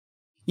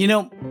You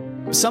know,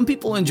 some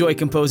people enjoy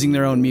composing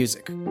their own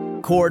music,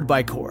 chord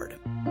by chord,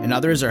 and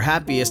others are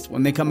happiest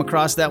when they come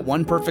across that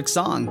one perfect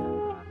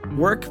song.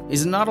 Work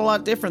is not a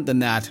lot different than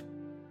that.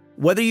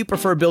 Whether you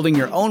prefer building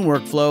your own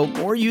workflow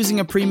or using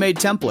a pre-made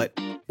template,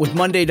 with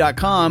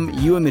Monday.com,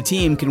 you and the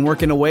team can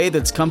work in a way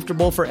that's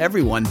comfortable for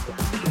everyone.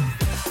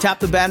 Tap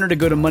the banner to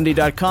go to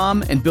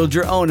Monday.com and build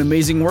your own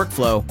amazing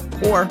workflow,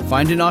 or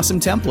find an awesome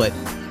template.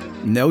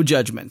 No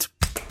judgment.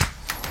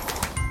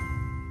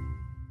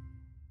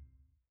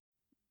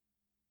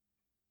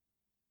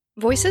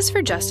 Voices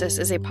for Justice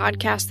is a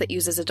podcast that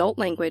uses adult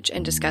language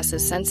and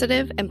discusses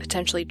sensitive and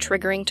potentially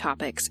triggering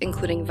topics,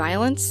 including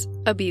violence,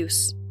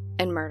 abuse,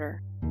 and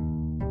murder.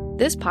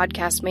 This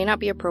podcast may not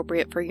be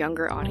appropriate for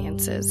younger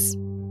audiences.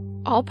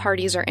 All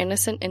parties are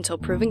innocent until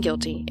proven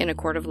guilty in a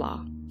court of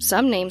law.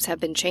 Some names have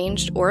been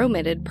changed or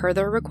omitted per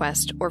their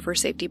request or for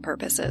safety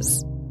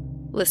purposes.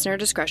 Listener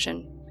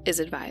discretion is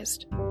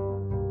advised.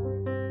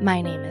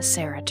 My name is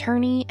Sarah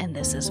Turney, and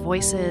this is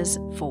Voices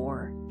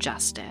for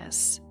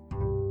Justice.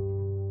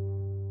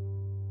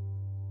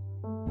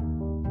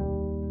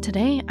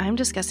 Today, I'm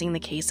discussing the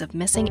case of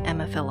missing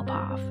Emma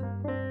Filipov.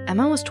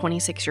 Emma was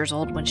 26 years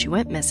old when she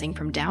went missing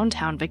from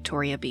downtown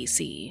Victoria,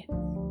 BC.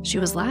 She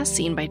was last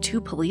seen by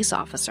 2 police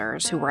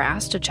officers who were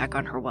asked to check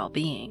on her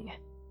well-being.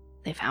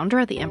 They found her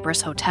at the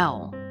Empress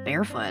Hotel,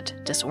 barefoot,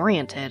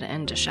 disoriented,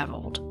 and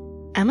disheveled.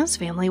 Emma's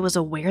family was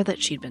aware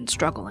that she'd been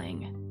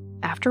struggling.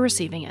 After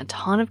receiving a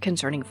ton of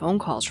concerning phone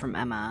calls from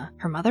Emma,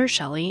 her mother,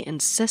 Shelley,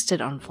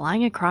 insisted on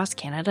flying across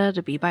Canada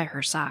to be by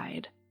her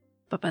side.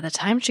 But by the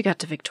time she got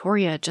to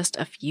Victoria, just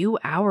a few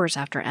hours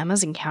after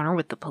Emma's encounter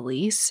with the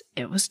police,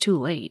 it was too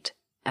late.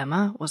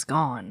 Emma was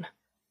gone.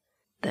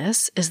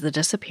 This is the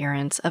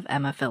disappearance of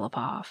Emma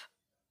Filipov.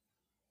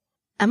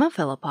 Emma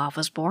Filipov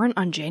was born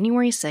on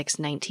January 6,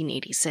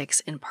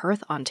 1986 in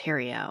Perth,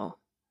 Ontario.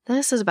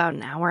 This is about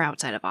an hour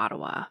outside of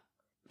Ottawa.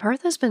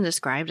 Perth has been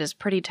described as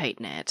pretty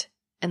tight-knit,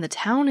 and the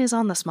town is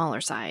on the smaller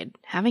side,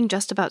 having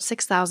just about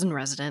 6,000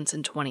 residents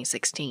in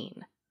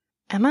 2016.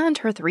 Emma and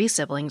her 3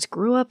 siblings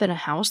grew up in a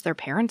house their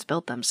parents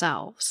built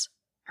themselves.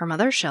 Her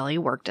mother, Shelley,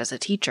 worked as a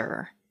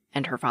teacher,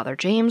 and her father,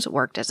 James,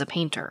 worked as a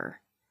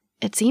painter.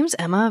 It seems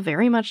Emma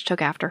very much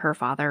took after her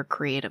father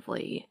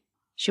creatively.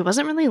 She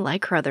wasn't really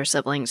like her other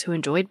siblings who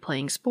enjoyed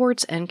playing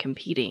sports and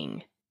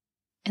competing.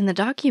 In the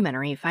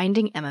documentary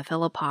Finding Emma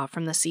Filipov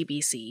from the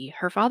CBC,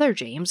 her father,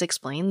 James,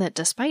 explained that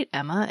despite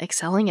Emma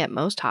excelling at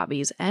most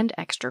hobbies and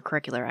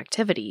extracurricular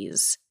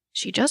activities,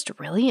 she just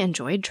really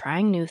enjoyed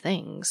trying new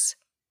things.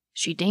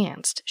 She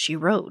danced, she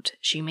wrote,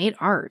 she made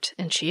art,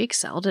 and she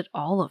excelled at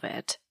all of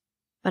it.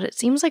 But it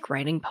seems like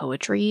writing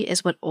poetry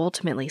is what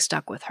ultimately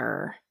stuck with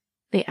her.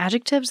 The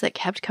adjectives that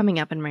kept coming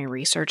up in my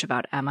research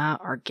about Emma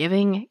are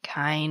giving,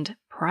 kind,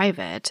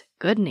 private,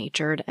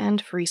 good-natured,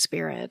 and free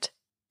spirit.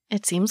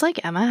 It seems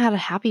like Emma had a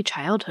happy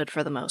childhood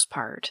for the most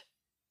part.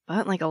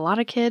 But like a lot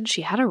of kids,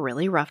 she had a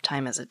really rough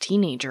time as a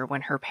teenager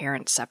when her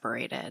parents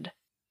separated.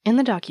 In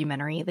the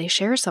documentary, they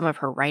share some of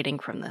her writing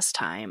from this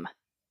time.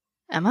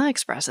 Emma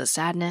expresses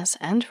sadness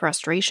and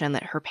frustration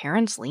that her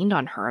parents leaned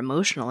on her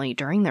emotionally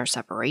during their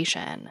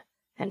separation,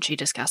 and she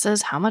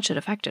discusses how much it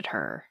affected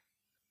her.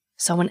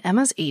 So when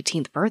Emma's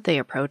 18th birthday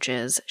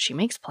approaches, she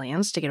makes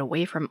plans to get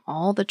away from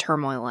all the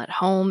turmoil at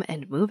home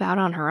and move out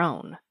on her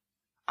own.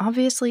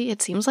 Obviously,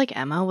 it seems like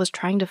Emma was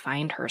trying to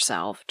find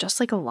herself, just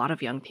like a lot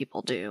of young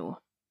people do.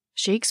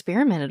 She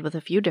experimented with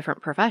a few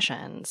different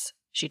professions.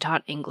 She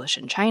taught English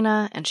in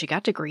China, and she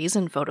got degrees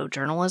in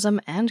photojournalism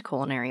and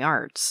culinary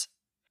arts.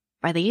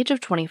 By the age of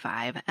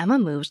 25, Emma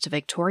moves to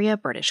Victoria,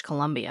 British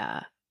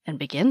Columbia, and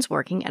begins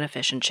working at a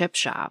fish and chip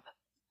shop.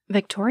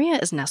 Victoria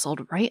is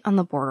nestled right on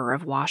the border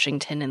of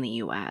Washington in the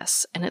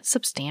U.S., and it's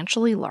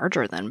substantially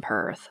larger than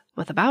Perth,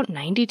 with about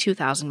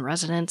 92,000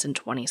 residents in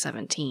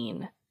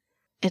 2017.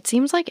 It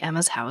seems like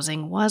Emma's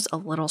housing was a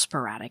little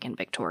sporadic in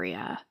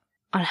Victoria.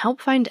 On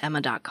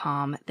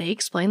HelpFindEmma.com, they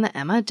explain that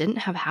Emma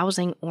didn't have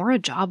housing or a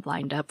job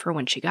lined up for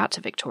when she got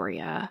to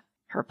Victoria.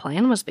 Her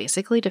plan was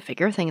basically to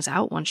figure things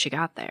out once she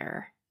got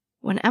there.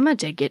 When Emma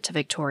did get to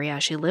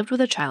Victoria, she lived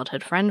with a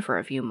childhood friend for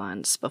a few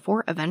months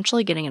before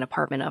eventually getting an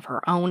apartment of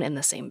her own in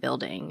the same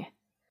building.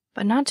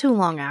 But not too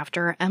long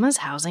after, Emma's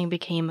housing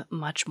became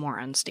much more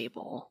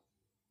unstable.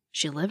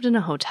 She lived in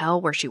a hotel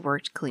where she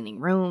worked cleaning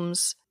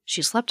rooms,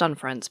 she slept on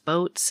friends'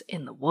 boats,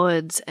 in the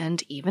woods,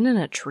 and even in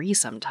a tree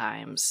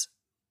sometimes.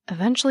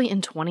 Eventually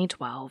in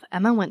 2012,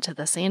 Emma went to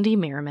the Sandy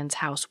Merriman's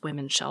House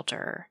Women's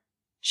Shelter.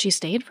 She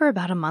stayed for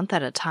about a month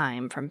at a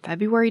time from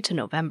February to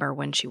November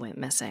when she went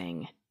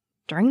missing.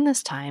 During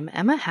this time,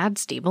 Emma had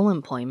stable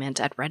employment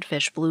at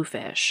Redfish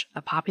Bluefish,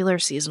 a popular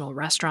seasonal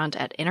restaurant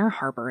at Inner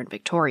Harbor in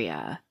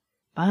Victoria.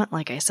 But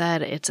like I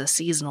said, it's a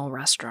seasonal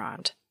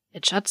restaurant.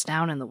 It shuts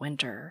down in the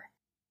winter.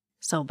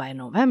 So by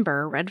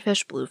November,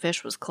 Redfish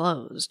Bluefish was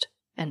closed,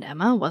 and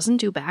Emma wasn't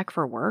due back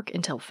for work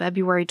until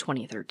February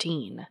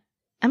 2013.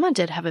 Emma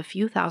did have a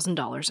few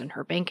 $1,000s in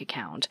her bank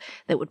account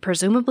that would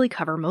presumably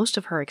cover most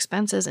of her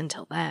expenses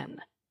until then,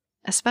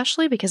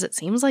 especially because it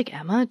seems like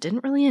Emma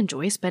didn't really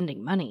enjoy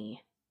spending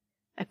money.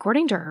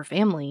 According to her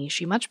family,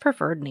 she much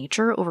preferred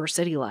nature over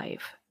city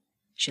life.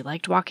 She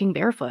liked walking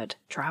barefoot,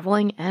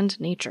 traveling, and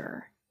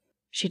nature.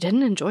 She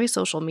didn't enjoy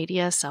social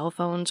media, cell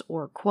phones,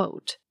 or,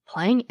 quote,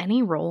 playing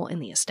any role in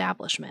the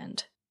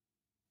establishment.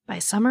 By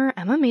summer,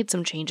 Emma made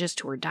some changes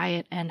to her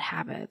diet and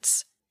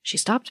habits. She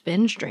stopped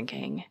binge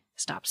drinking,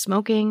 stopped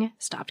smoking,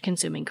 stopped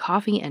consuming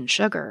coffee and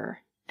sugar,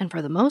 and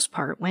for the most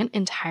part went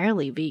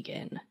entirely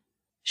vegan.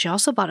 She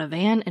also bought a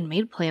van and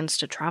made plans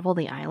to travel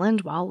the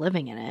island while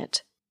living in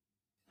it.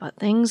 But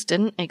things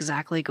didn't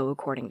exactly go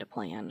according to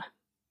plan.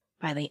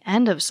 By the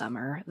end of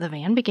summer, the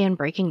van began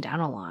breaking down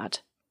a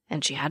lot,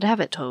 and she had to have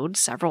it towed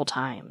several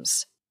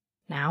times.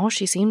 Now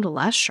she seemed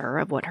less sure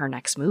of what her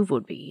next move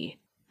would be,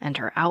 and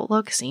her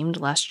outlook seemed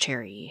less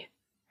cheery.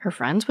 Her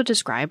friends would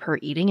describe her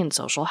eating and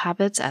social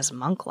habits as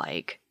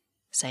monk-like,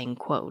 saying,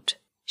 quote,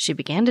 she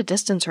began to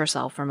distance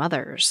herself from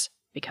others,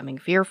 becoming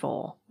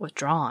fearful,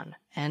 withdrawn,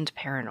 and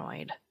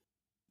paranoid.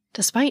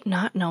 Despite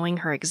not knowing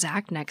her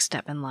exact next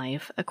step in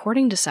life,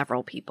 according to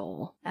several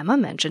people, Emma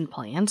mentioned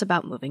plans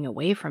about moving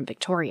away from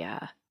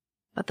Victoria.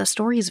 But the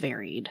stories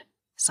varied.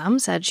 Some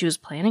said she was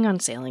planning on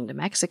sailing to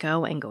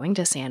Mexico and going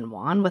to San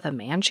Juan with a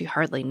man she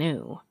hardly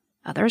knew.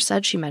 Others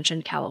said she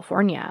mentioned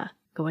California,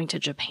 going to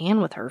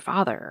Japan with her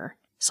father,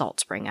 Salt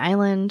Spring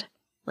Island,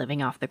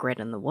 living off the grid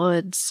in the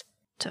woods,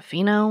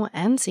 Tofino,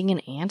 and seeing an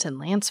aunt in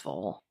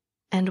Lanceville.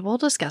 And we'll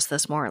discuss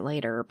this more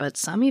later, but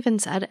some even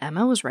said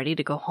Emma was ready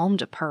to go home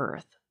to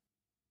Perth.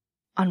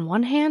 On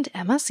one hand,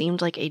 Emma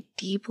seemed like a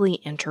deeply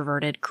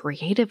introverted,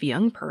 creative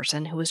young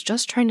person who was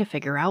just trying to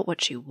figure out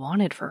what she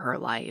wanted for her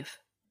life.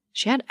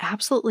 She had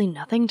absolutely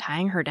nothing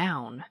tying her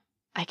down.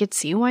 I could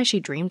see why she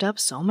dreamed up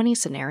so many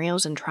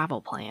scenarios and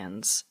travel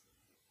plans.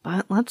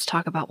 But let's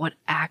talk about what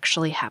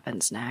actually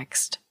happens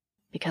next.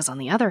 Because on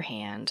the other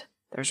hand,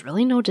 there's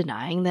really no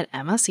denying that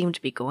Emma seemed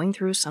to be going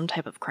through some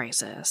type of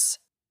crisis.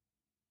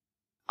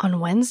 On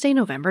Wednesday,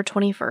 November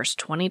 21st,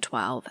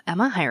 2012,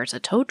 Emma hires a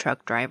tow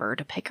truck driver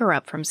to pick her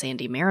up from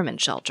Sandy Merriman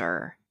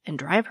Shelter and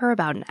drive her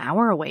about an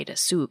hour away to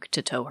Souk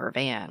to tow her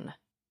van.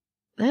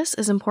 This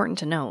is important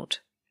to note,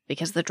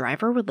 because the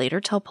driver would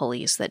later tell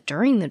police that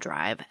during the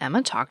drive,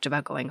 Emma talked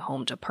about going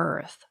home to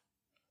Perth.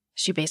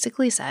 She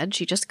basically said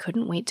she just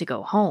couldn't wait to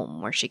go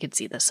home where she could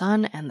see the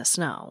sun and the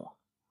snow.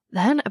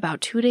 Then,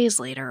 about 2 days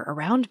later,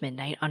 around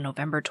midnight on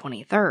November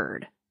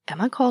 23rd,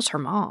 Emma calls her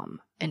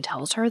mom and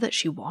tells her that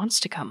she wants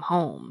to come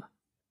home.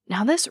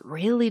 Now, this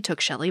really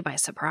took Shelley by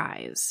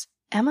surprise.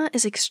 Emma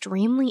is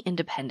extremely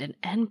independent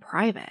and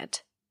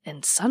private,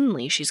 and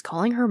suddenly she's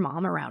calling her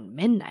mom around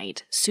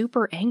midnight,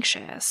 super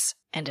anxious,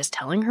 and is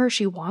telling her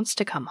she wants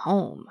to come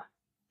home.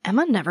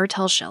 Emma never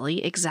tells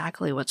Shelley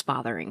exactly what's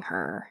bothering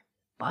her,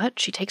 but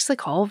she takes the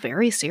call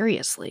very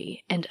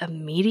seriously and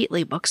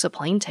immediately books a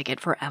plane ticket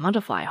for Emma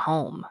to fly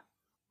home.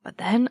 But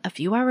then, a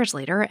few hours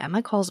later,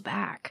 Emma calls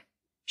back.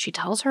 She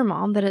tells her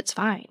mom that it's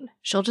fine.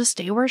 She'll just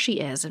stay where she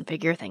is and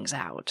figure things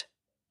out.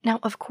 Now,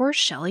 of course,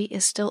 Shelley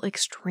is still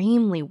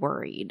extremely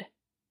worried,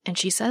 and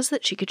she says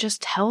that she could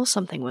just tell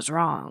something was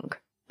wrong,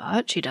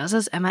 but she does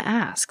as Emma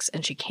asks,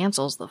 and she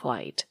cancels the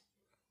flight.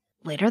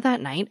 Later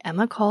that night,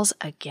 Emma calls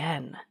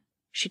again.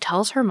 She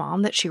tells her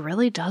mom that she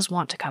really does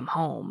want to come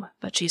home,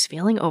 but she's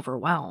feeling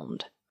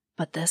overwhelmed.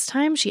 But this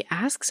time, she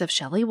asks if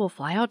Shelley will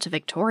fly out to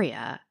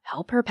Victoria,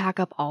 help her pack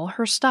up all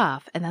her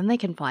stuff, and then they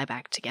can fly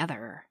back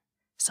together.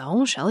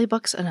 So Shelley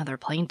books another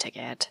plane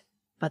ticket.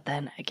 But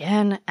then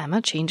again,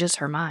 Emma changes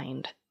her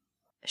mind.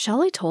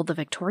 Shelley told the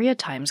Victoria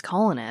Times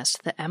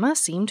columnist that Emma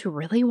seemed to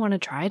really want to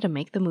try to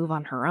make the move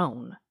on her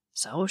own,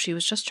 so she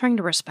was just trying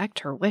to respect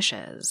her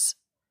wishes.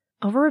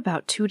 Over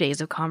about 2 days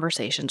of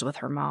conversations with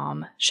her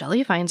mom,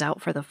 Shelley finds out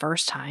for the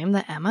first time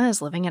that Emma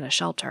is living at a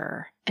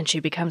shelter, and she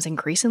becomes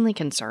increasingly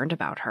concerned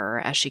about her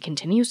as she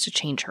continues to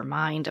change her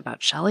mind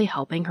about Shelley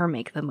helping her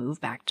make the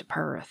move back to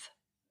Perth.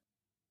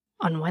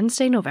 On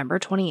Wednesday, November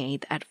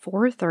 28th at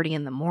 4:30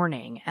 in the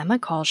morning, Emma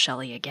calls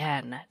Shelley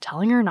again,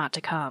 telling her not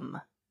to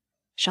come.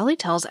 Shelley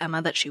tells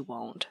Emma that she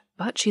won't,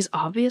 but she's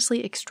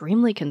obviously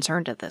extremely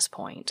concerned at this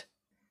point.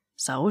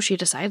 So she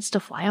decides to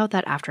fly out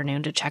that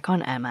afternoon to check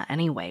on Emma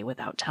anyway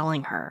without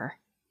telling her.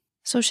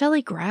 So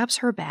Shelley grabs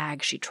her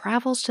bag, she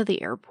travels to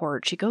the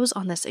airport, she goes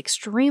on this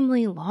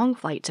extremely long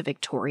flight to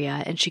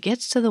Victoria, and she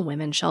gets to the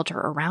women's shelter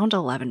around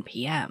 11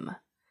 p.m.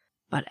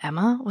 But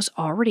Emma was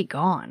already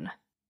gone.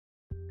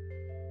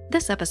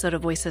 This episode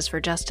of Voices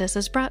for Justice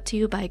is brought to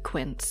you by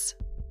Quince.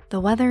 The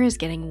weather is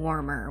getting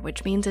warmer,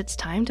 which means it's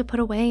time to put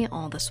away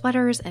all the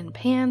sweaters and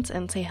pants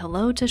and say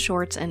hello to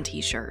shorts and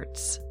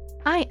t-shirts.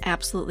 I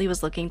absolutely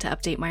was looking to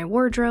update my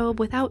wardrobe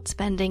without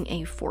spending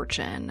a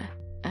fortune,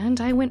 and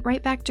I went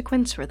right back to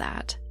Quince for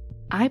that.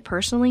 I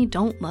personally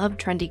don't love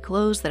trendy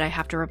clothes that I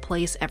have to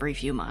replace every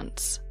few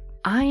months.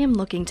 I am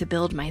looking to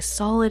build my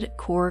solid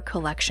core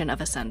collection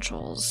of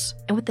essentials,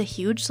 and with the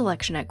huge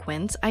selection at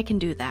Quince, I can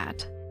do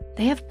that.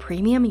 They have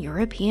premium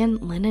European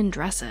linen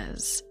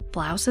dresses,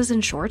 blouses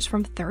and shorts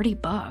from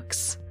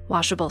 $30,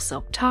 washable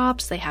silk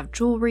tops, they have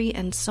jewelry,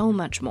 and so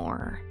much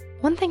more.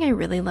 One thing I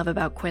really love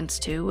about Quince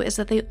too is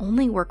that they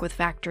only work with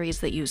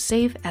factories that use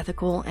safe,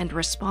 ethical, and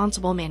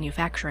responsible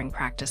manufacturing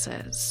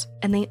practices.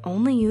 And they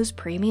only use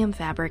premium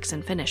fabrics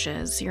and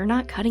finishes, so you're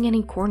not cutting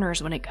any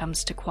corners when it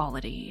comes to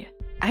quality.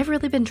 I've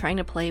really been trying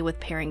to play with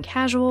pairing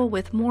casual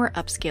with more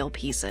upscale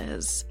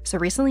pieces. So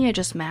recently I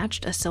just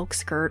matched a silk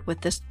skirt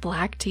with this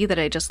black tee that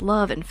I just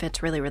love and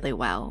fits really, really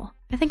well.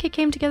 I think it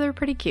came together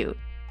pretty cute.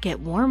 Get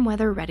warm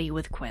weather ready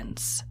with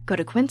Quince. Go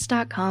to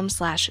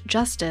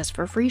quince.com/justice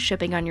for free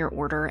shipping on your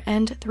order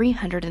and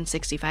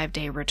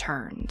 365-day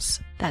returns.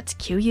 That's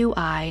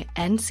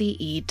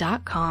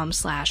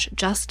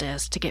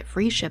QUINCE.com/justice to get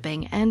free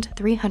shipping and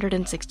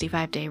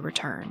 365-day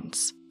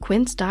returns.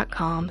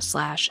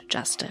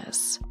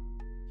 Quince.com/justice.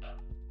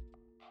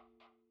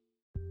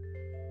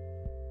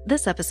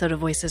 This episode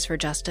of Voices for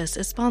Justice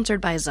is sponsored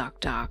by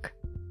ZocDoc.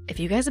 If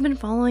you guys have been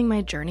following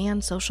my journey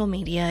on social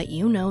media,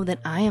 you know that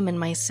I am in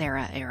my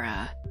Sarah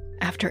era.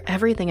 After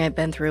everything I've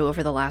been through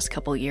over the last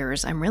couple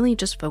years, I'm really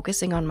just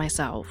focusing on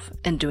myself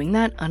and doing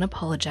that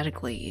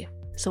unapologetically.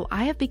 So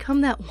I have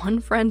become that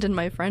one friend in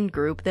my friend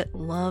group that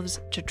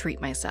loves to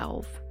treat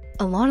myself.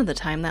 A lot of the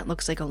time that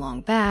looks like a long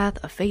bath,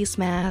 a face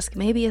mask,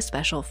 maybe a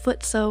special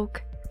foot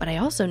soak, but I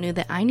also knew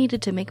that I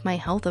needed to make my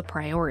health a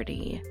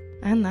priority.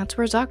 And that's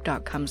where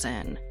ZocDoc comes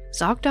in.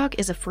 ZocDoc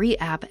is a free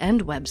app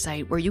and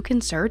website where you can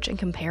search and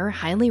compare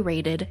highly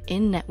rated,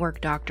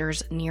 in-network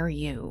doctors near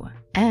you,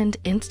 and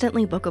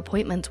instantly book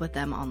appointments with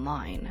them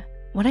online.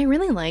 What I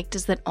really liked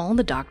is that all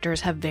the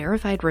doctors have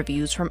verified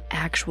reviews from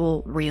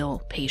actual, real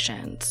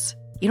patients.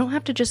 You don't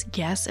have to just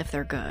guess if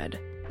they're good.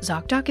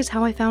 ZocDoc is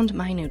how I found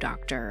my new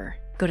doctor.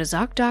 Go to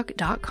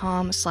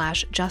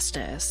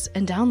ZocDoc.com/justice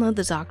and download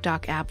the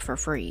ZocDoc app for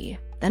free.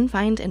 Then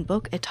find and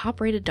book a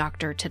top-rated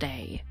doctor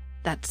today.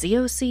 That's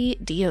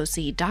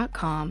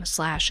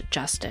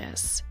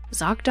ZocDoc.com/justice.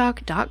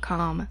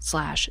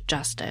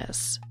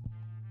 ZocDoc.com/justice.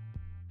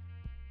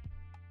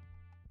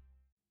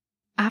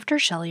 After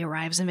Shelley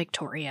arrives in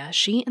Victoria,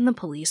 she and the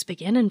police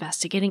begin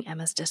investigating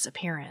Emma's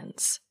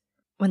disappearance.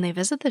 When they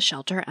visit the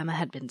shelter Emma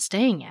had been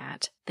staying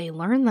at, they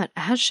learn that,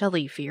 as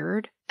Shelley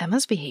feared,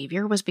 Emma's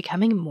behavior was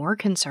becoming more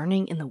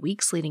concerning in the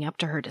weeks leading up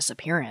to her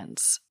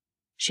disappearance.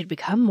 She'd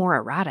become more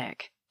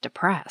erratic,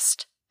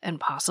 depressed, and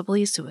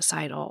possibly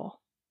suicidal.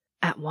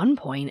 At one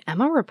point,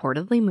 Emma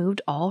reportedly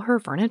moved all her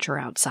furniture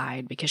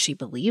outside because she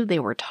believed they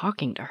were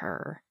talking to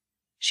her.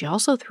 She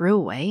also threw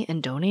away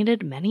and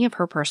donated many of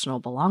her personal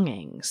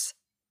belongings.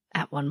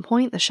 At one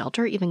point, the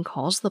shelter even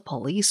calls the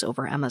police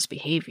over Emma's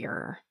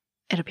behavior.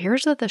 It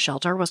appears that the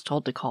shelter was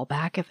told to call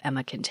back if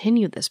Emma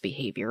continued this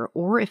behavior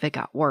or if it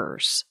got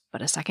worse,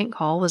 but a second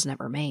call was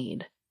never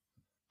made.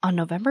 On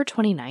November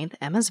 29th,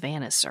 Emma's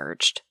van is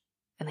searched,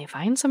 and they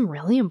find some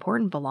really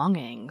important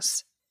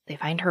belongings. They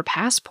find her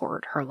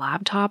passport, her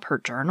laptop, her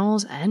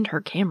journals, and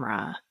her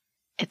camera.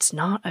 It's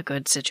not a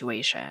good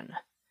situation.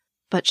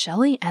 But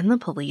Shelley and the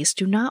police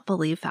do not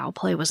believe foul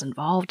play was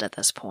involved at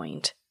this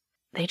point.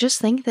 They just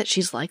think that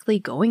she's likely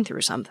going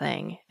through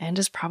something and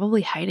is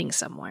probably hiding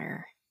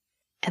somewhere.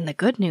 And the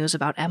good news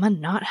about Emma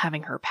not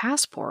having her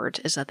passport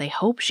is that they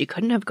hope she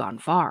couldn't have gone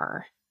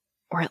far,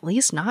 or at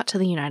least not to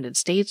the United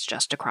States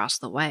just across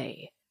the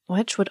way,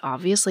 which would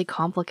obviously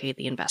complicate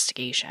the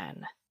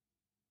investigation.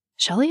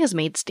 Shelley has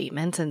made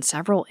statements in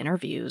several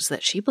interviews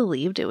that she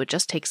believed it would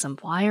just take some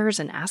flyers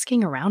and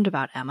asking around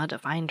about Emma to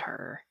find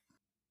her.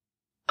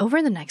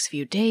 Over the next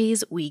few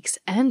days, weeks,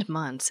 and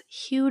months,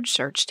 huge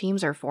search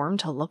teams are formed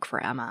to look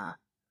for Emma.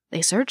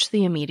 They search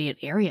the immediate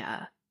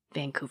area,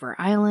 Vancouver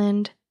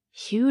Island,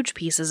 huge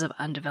pieces of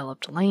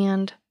undeveloped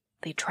land.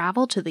 They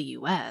travel to the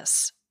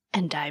US,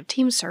 and dive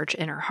teams search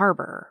Inner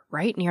Harbor,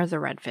 right near the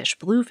Redfish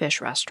Bluefish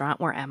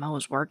restaurant where Emma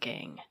was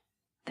working.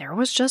 There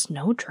was just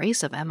no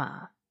trace of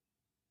Emma.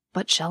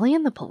 But Shelley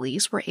and the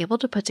police were able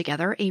to put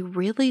together a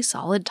really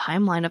solid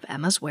timeline of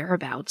Emma's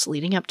whereabouts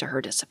leading up to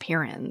her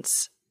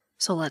disappearance.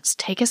 So let's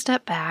take a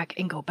step back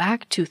and go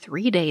back to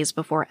 3 days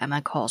before Emma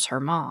calls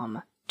her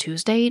mom,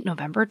 Tuesday,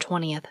 November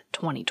 20th,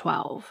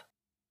 2012.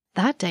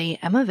 That day,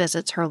 Emma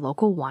visits her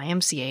local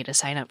YMCA to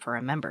sign up for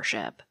a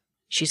membership.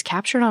 She's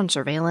captured on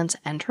surveillance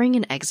entering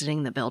and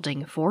exiting the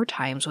building 4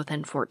 times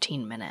within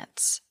 14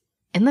 minutes.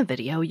 In the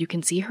video, you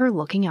can see her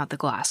looking out the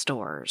glass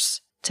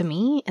doors. To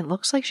me, it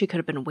looks like she could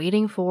have been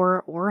waiting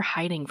for or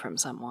hiding from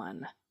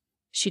someone.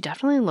 She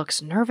definitely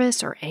looks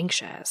nervous or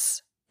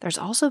anxious. There's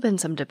also been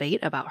some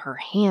debate about her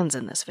hands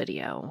in this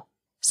video.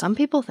 Some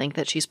people think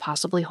that she's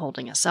possibly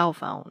holding a cell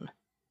phone,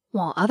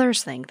 while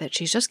others think that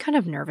she's just kind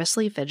of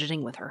nervously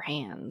fidgeting with her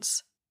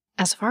hands.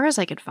 As far as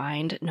I could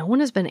find, no one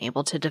has been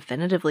able to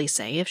definitively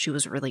say if she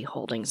was really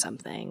holding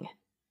something.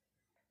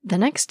 The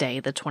next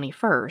day, the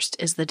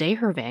 21st, is the day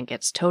her van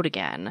gets towed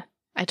again.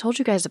 I told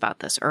you guys about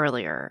this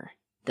earlier.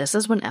 This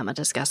is when Emma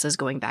discusses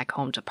going back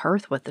home to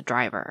Perth with the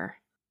driver.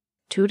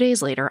 2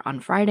 days later, on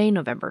Friday,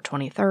 November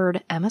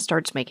 23rd, Emma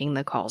starts making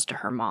the calls to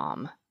her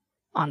mom.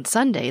 On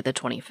Sunday, the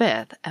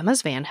 25th,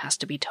 Emma's van has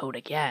to be towed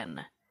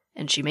again,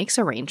 and she makes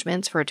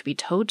arrangements for it to be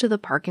towed to the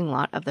parking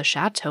lot of the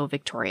Chateau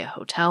Victoria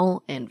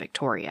Hotel in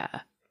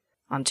Victoria.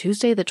 On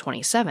Tuesday the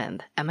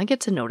 27th, Emma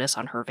gets a notice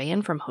on her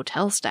van from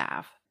hotel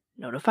staff,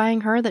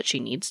 notifying her that she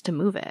needs to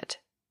move it.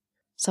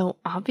 So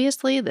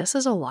obviously, this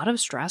is a lot of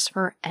stress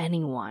for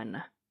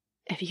anyone.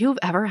 If you've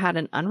ever had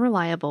an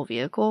unreliable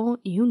vehicle,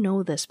 you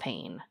know this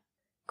pain.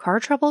 Car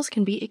troubles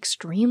can be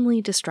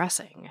extremely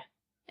distressing,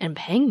 and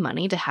paying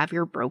money to have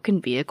your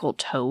broken vehicle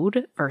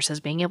towed versus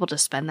being able to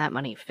spend that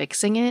money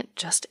fixing it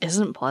just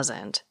isn't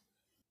pleasant.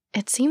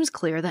 It seems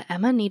clear that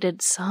Emma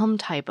needed some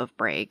type of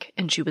break,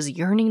 and she was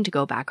yearning to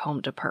go back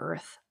home to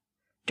Perth.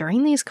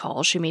 During these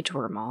calls she made to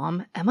her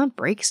mom, Emma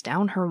breaks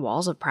down her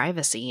walls of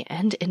privacy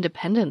and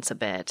independence a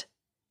bit.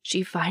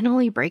 She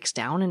finally breaks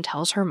down and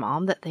tells her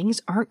mom that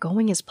things aren't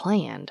going as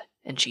planned,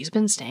 and she's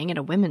been staying at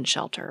a women's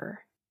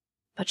shelter.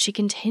 But she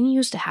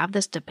continues to have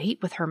this debate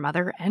with her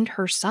mother and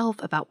herself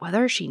about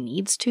whether she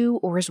needs to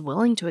or is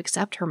willing to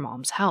accept her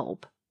mom's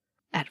help.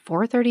 At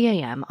 4:30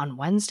 a.m. on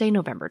Wednesday,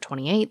 November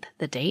 28th,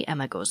 the day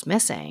Emma goes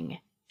missing,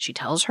 she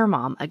tells her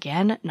mom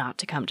again not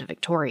to come to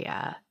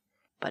Victoria.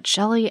 But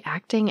Shelley,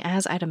 acting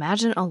as I'd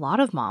imagine a lot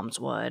of moms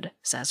would,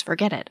 says,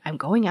 "Forget it, I'm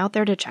going out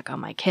there to check on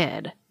my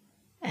kid."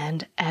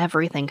 And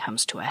everything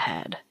comes to a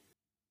head.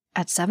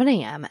 At 7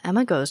 a.m.,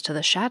 Emma goes to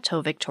the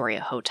Chateau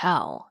Victoria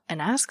Hotel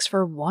and asks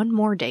for one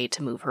more day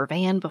to move her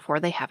van before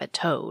they have it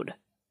towed.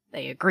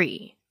 They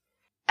agree.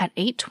 At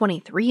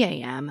 8:23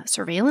 a.m.,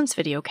 surveillance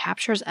video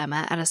captures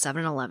Emma at a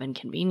 7-Eleven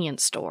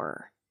convenience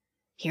store.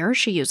 Here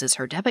she uses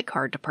her debit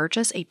card to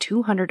purchase a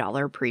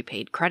 $200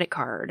 prepaid credit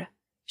card.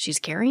 She's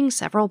carrying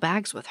several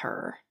bags with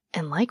her,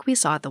 and like we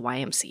saw at the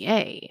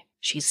YMCA,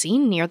 she's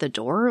seen near the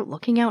door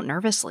looking out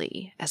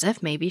nervously, as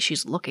if maybe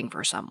she's looking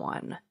for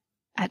someone.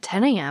 At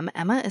 10 a.m.,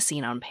 Emma is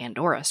seen on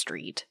Pandora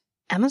Street.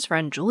 Emma's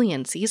friend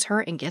Julian sees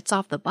her and gets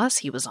off the bus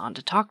he was on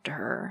to talk to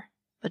her.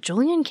 But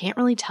Julian can't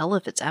really tell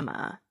if it's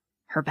Emma.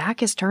 Her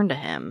back is turned to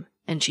him,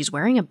 and she's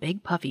wearing a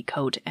big puffy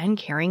coat and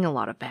carrying a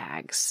lot of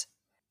bags.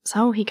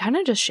 So he kind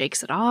of just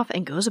shakes it off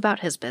and goes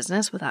about his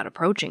business without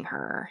approaching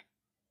her.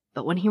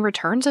 But when he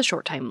returns a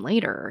short time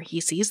later,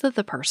 he sees that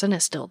the person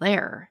is still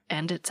there,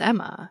 and it's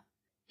Emma.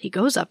 He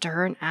goes up to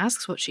her and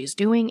asks what she's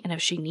doing and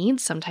if she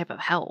needs some type of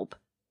help.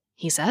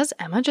 He says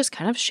Emma just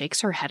kind of shakes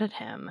her head at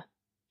him.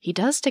 He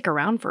does stick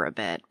around for a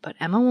bit, but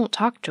Emma won't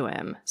talk to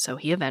him, so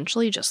he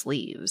eventually just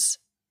leaves.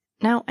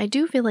 Now, I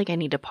do feel like I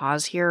need to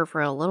pause here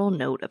for a little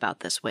note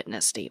about this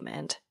witness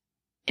statement.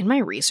 In my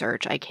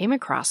research, I came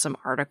across some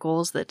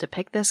articles that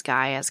depict this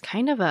guy as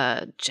kind of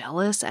a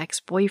jealous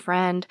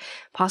ex-boyfriend,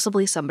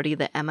 possibly somebody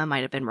that Emma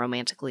might have been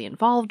romantically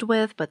involved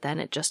with, but then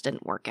it just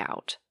didn't work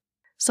out.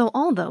 So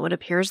although it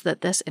appears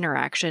that this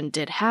interaction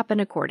did happen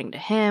according to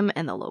him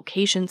and the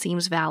location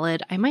seems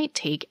valid, I might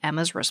take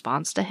Emma's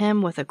response to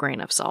him with a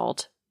grain of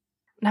salt.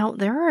 Now,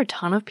 there are a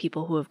ton of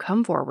people who have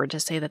come forward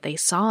to say that they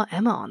saw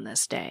Emma on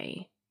this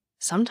day.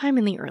 Sometime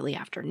in the early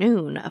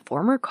afternoon, a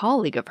former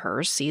colleague of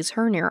hers sees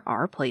her near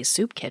Our Place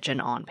Soup Kitchen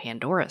on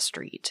Pandora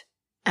Street.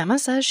 Emma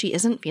says she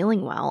isn't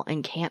feeling well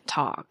and can't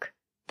talk.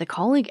 The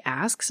colleague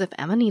asks if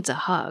Emma needs a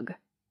hug,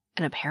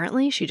 and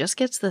apparently she just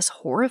gets this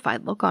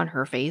horrified look on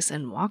her face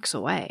and walks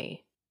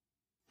away.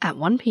 At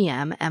 1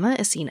 p.m., Emma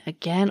is seen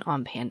again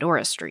on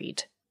Pandora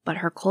Street, but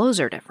her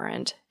clothes are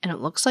different, and it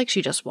looks like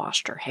she just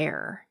washed her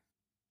hair.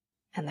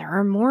 And there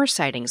are more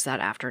sightings that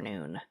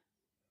afternoon.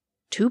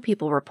 2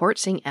 people report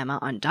seeing Emma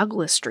on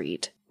Douglas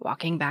Street,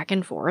 walking back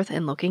and forth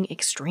and looking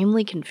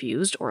extremely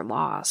confused or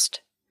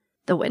lost.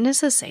 The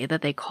witnesses say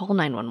that they call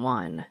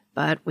 911,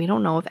 but we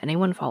don't know if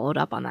anyone followed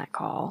up on that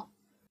call.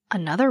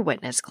 Another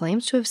witness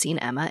claims to have seen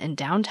Emma in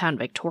downtown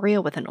Victoria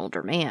with an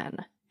older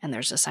man, and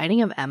there's a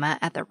sighting of Emma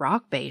at the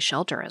Rock Bay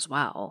shelter as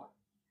well.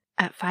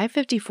 At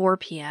 5:54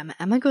 p.m.,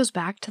 Emma goes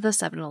back to the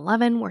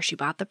 7-Eleven where she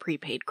bought the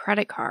prepaid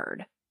credit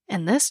card,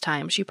 and this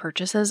time she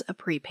purchases a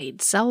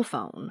prepaid cell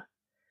phone.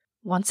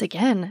 Once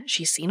again,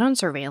 she's seen on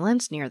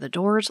surveillance near the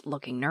doors,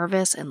 looking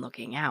nervous and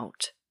looking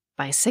out.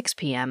 By 6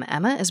 p.m.,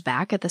 Emma is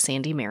back at the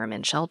Sandy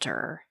Merriman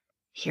shelter.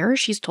 Here,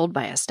 she's told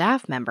by a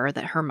staff member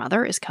that her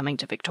mother is coming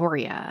to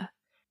Victoria.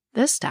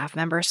 This staff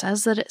member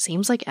says that it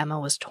seems like Emma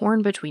was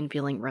torn between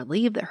feeling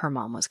relieved that her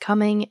mom was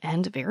coming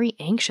and very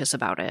anxious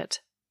about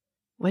it,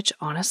 which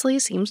honestly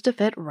seems to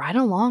fit right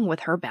along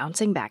with her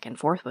bouncing back and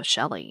forth with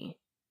Shelley.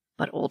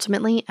 But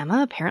ultimately,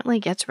 Emma apparently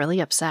gets really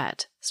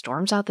upset,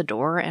 storms out the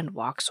door, and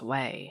walks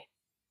away.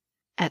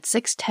 At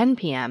 6:10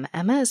 p.m.,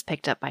 Emma is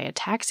picked up by a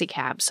taxi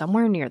cab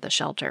somewhere near the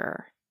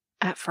shelter.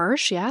 At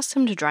first, she asks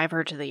him to drive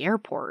her to the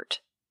airport,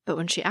 but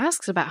when she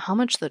asks about how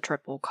much the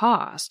trip will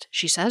cost,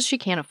 she says she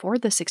can't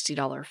afford the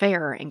 $60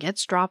 fare and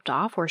gets dropped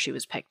off where she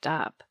was picked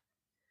up.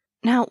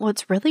 Now,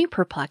 what's really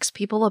perplexed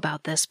people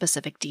about this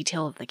specific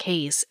detail of the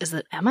case is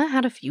that Emma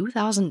had a few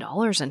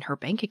 $1,000s in her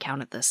bank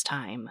account at this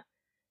time.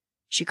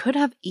 She could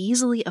have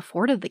easily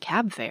afforded the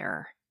cab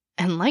fare,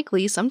 and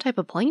likely some type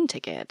of plane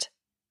ticket.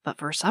 But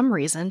for some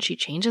reason, she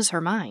changes her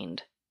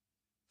mind.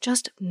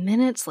 Just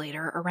minutes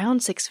later,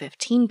 around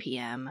 6:15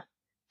 p.m.,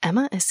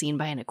 Emma is seen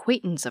by an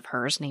acquaintance of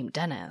hers named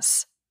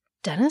Dennis.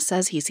 Dennis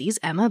says he sees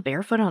Emma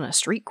barefoot on a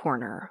street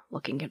corner,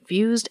 looking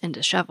confused and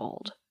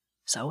disheveled.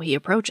 So he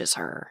approaches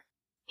her.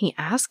 He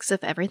asks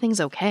if everything's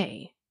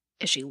okay,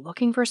 Is she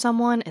looking for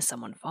someone? Is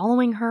someone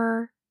following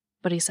her?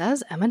 But he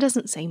says Emma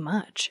doesn't say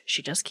much.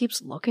 She just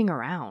keeps looking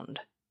around.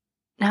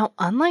 Now,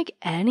 unlike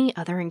any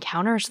other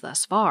encounters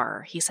thus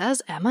far, he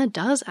says Emma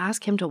does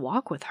ask him to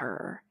walk with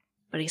her.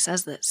 But he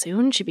says that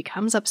soon she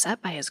becomes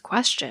upset by his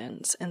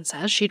questions and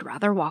says she'd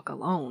rather walk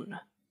alone.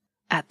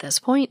 At this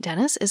point,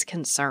 Dennis is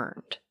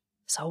concerned.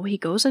 So he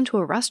goes into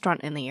a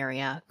restaurant in the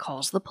area,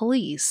 calls the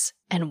police,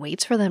 and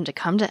waits for them to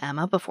come to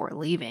Emma before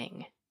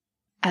leaving.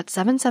 At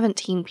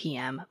 7:17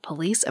 p.m.,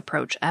 police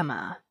approach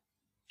Emma.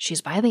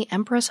 She's by the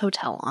Empress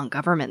Hotel on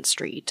Government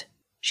Street.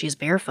 She's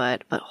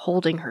barefoot, but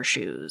holding her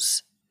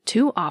shoes.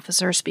 2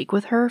 officers speak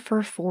with her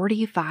for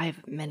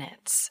 45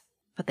 minutes,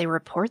 but they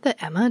report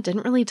that Emma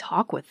didn't really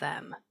talk with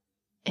them.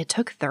 It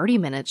took 30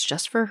 minutes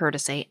just for her to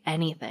say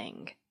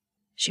anything.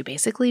 She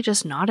basically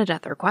just nodded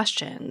at their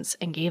questions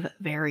and gave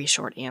very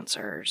short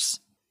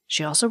answers.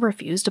 She also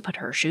refused to put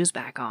her shoes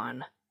back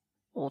on.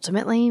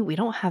 Ultimately, we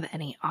don't have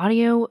any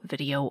audio,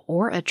 video,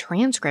 or a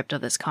transcript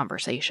of this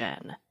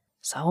conversation,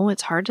 so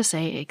it's hard to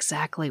say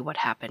exactly what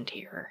happened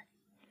here.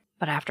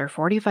 But after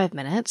 45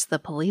 minutes, the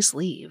police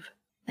leave.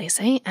 They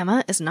say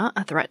Emma is not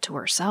a threat to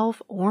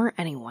herself or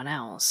anyone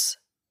else.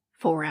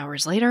 4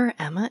 hours later,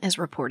 Emma is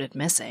reported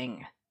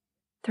missing.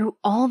 Through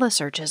all the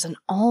searches and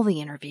all the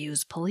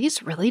interviews,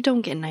 police really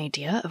don't get an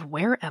idea of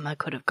where Emma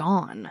could have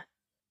gone.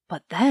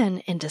 But then,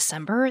 in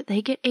December,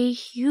 they get a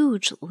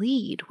huge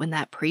lead when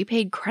that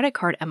prepaid credit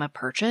card Emma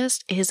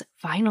purchased is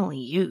finally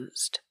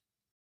used.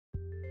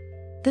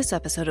 This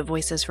episode of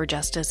Voices for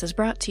Justice is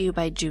brought to you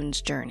by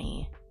June's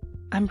Journey.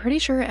 I'm pretty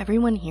sure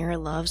everyone here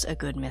loves a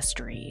good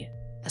mystery,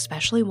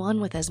 especially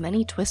one with as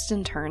many twists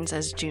and turns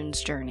as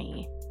June's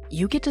Journey.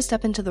 You get to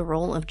step into the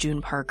role of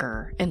June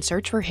Parker and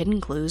search for hidden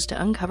clues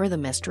to uncover the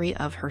mystery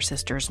of her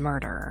sister's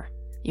murder.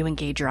 You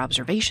engage your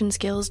observation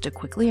skills to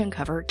quickly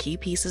uncover key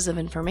pieces of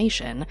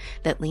information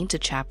that lead to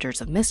chapters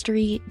of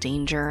mystery,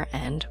 danger,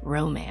 and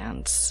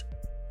romance.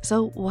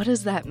 So what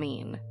does that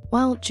mean?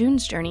 Well,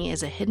 June's Journey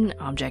is a hidden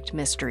object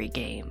mystery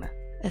game.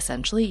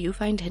 Essentially, you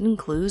find hidden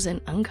clues and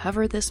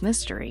uncover this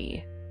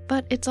mystery.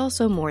 But it's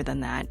also more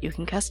than that. You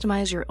can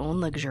customize your own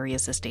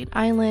luxurious estate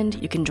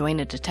island, you can join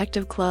a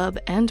detective club,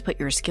 and put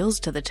your skills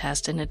to the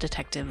test in a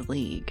detective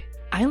league.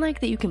 I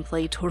like that you can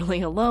play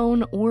totally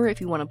alone, or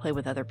if you want to play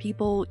with other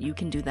people, you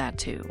can do that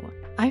too.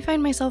 I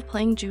find myself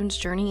playing June's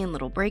Journey in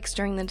little breaks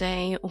during the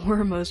day,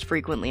 or most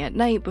frequently at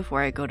night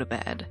before I go to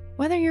bed.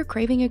 Whether you're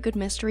craving a good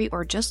mystery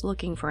or just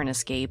looking for an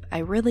escape, I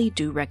really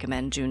do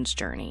recommend June's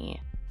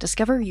Journey.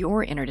 Discover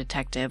your inner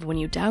detective when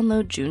you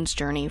download June's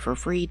Journey for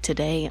free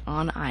today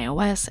on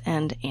iOS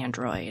and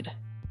Android.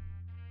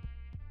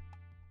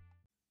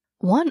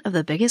 One of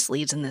the biggest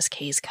leads in this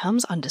case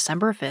comes on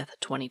December 5th,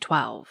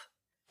 2012.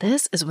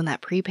 This is when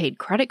that prepaid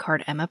credit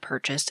card Emma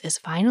purchased is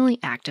finally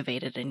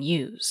activated and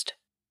used.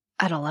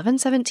 At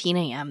 11:17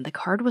 a.m., the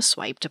card was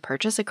swiped to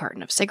purchase a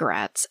carton of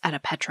cigarettes at a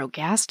Petro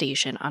gas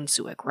station on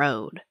Suick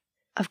Road.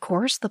 Of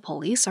course, the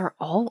police are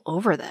all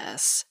over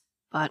this,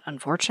 but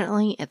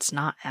unfortunately, it's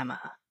not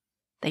Emma.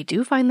 They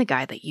do find the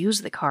guy that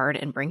used the card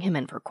and bring him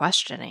in for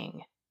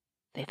questioning.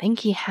 They think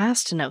he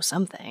has to know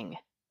something.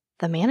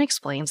 The man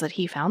explains that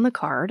he found the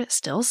card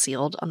still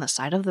sealed on the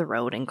side of the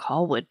road in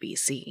Colwood,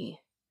 BC.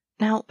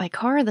 Now, by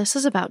car, this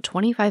is about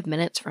 25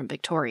 minutes from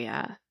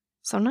Victoria,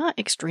 so not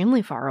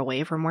extremely far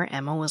away from where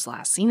Emma was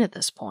last seen at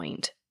this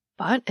point,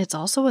 but it's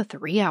also a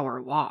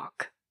 3-hour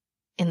walk.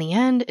 In the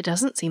end, it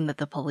doesn't seem that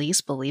the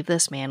police believe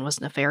this man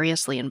was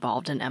nefariously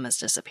involved in Emma's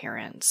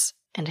disappearance,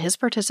 and his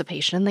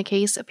participation in the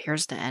case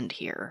appears to end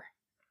here.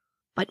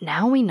 But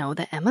now we know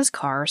that Emma's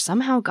car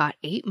somehow got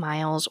 8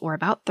 miles or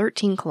about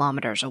 13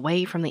 kilometers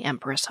away from the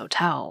Empress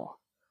Hotel.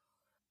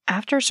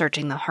 After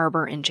searching the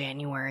harbor in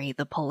January,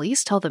 the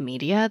police tell the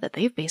media that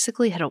they've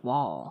basically hit a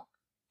wall.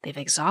 They've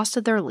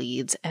exhausted their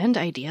leads and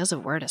ideas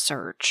of where to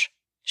search.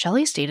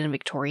 Shelley stayed in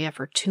Victoria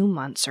for 2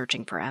 months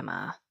searching for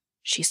Emma.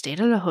 She stayed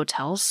at a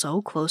hotel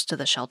so close to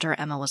the shelter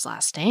Emma was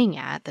last staying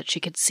at that she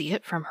could see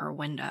it from her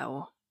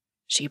window.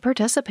 She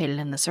participated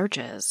in the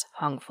searches,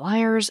 hung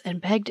flyers,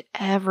 and begged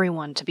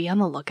everyone to be on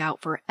the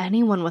lookout for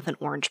anyone with an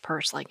orange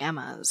purse like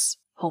Emma's,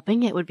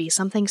 hoping it would be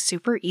something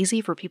super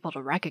easy for people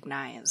to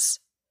recognize.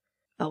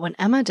 But when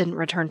Emma didn't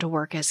return to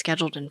work as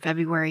scheduled in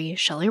February,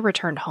 Shelley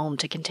returned home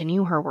to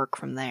continue her work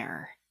from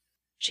there.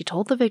 She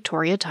told the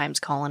Victoria Times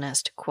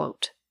columnist,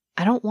 quote,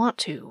 "I don't want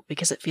to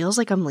because it feels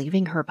like I'm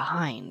leaving her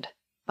behind,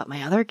 but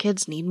my other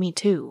kids need me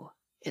too.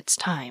 It's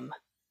time."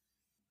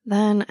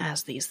 Then,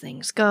 as these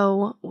things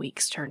go,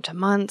 weeks turn to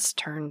months,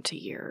 turn to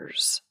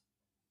years.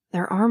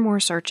 There are more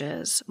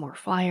searches, more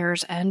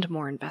flyers, and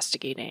more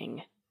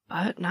investigating,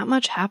 but not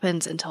much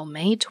happens until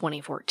May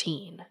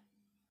 2014.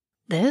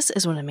 This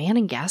is when a man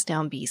in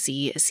Gastown,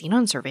 BC is seen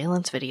on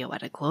surveillance video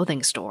at a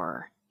clothing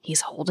store.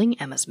 He's holding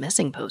Emma's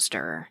missing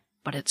poster,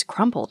 but it's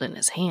crumpled in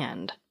his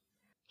hand.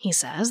 He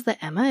says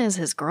that Emma is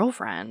his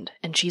girlfriend,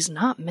 and she's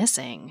not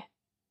missing.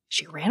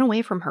 She ran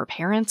away from her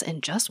parents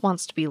and just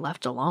wants to be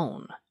left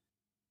alone.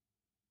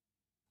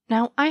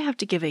 Now, I have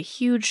to give a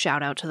huge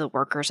shout out to the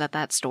workers at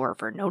that store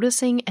for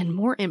noticing and,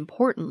 more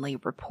importantly,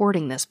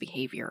 reporting this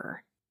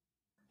behavior.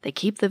 They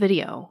keep the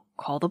video,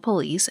 call the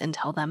police, and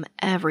tell them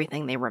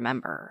everything they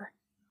remember.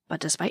 But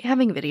despite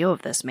having video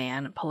of this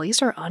man,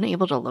 police are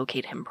unable to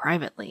locate him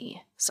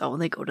privately, so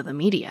they go to the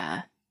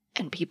media.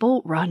 And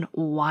people run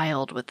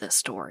wild with this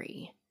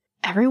story.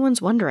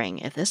 Everyone's wondering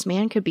if this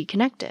man could be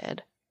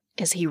connected.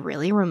 Is he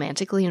really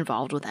romantically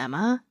involved with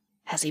Emma?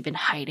 Has he been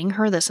hiding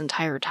her this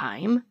entire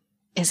time?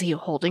 Is he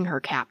holding her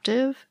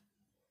captive?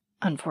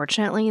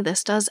 Unfortunately,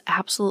 this does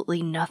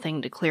absolutely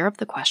nothing to clear up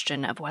the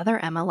question of whether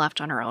Emma left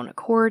on her own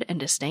accord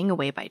and is staying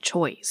away by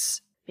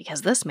choice,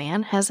 because this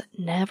man has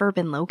never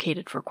been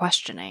located for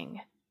questioning.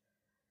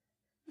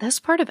 This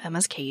part of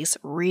Emma's case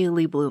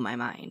really blew my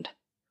mind.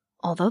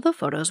 Although the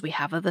photos we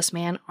have of this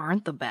man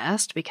aren't the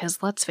best,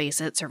 because let's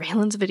face it,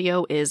 surveillance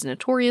video is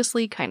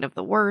notoriously kind of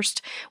the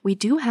worst, we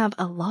do have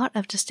a lot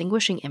of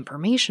distinguishing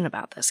information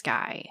about this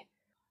guy.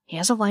 He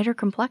has a lighter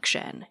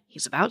complexion,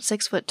 he's about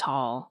 6 foot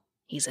tall,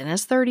 he's in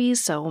his 30s,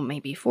 so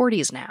maybe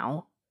 40s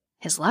now.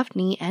 His left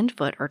knee and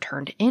foot are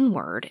turned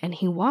inward, and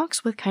he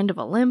walks with kind of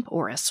a limp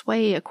or a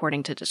sway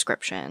according to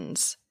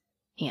descriptions.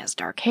 He has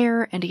dark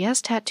hair, and he has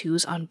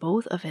tattoos on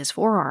both of his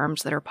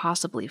forearms that are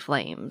possibly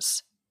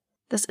flames.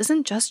 This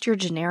isn't just your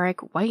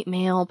generic white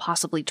male,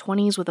 possibly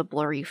 20s with a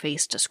blurry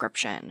face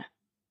description.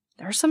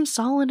 There's some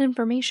solid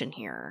information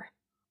here.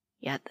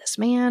 Yet this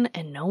man,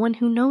 and no one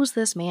who knows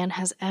this man,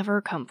 has ever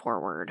come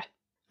forward.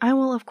 I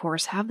will, of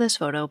course, have this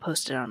photo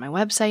posted on my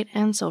website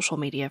and social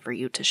media for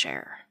you to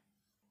share.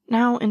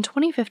 Now, in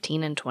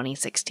 2015 and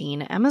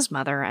 2016, Emma's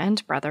mother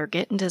and brother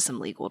get into some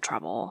legal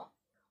trouble.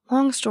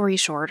 Long story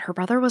short, her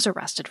brother was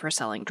arrested for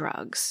selling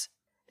drugs.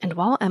 And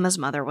while Emma's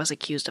mother was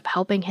accused of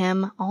helping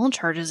him, all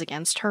charges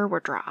against her were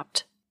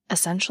dropped.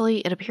 Essentially,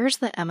 it appears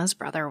that Emma's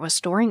brother was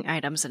storing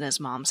items in his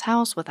mom's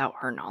house without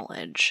her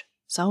knowledge,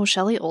 so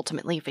Shelley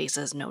ultimately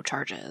faces no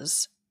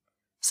charges.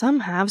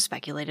 Some have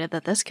speculated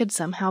that this could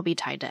somehow be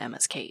tied to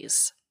Emma's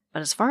case,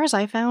 but as far as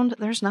I found,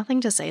 there's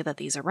nothing to say that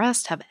these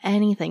arrests have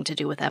anything to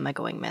do with Emma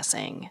going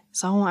missing,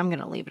 so I'm going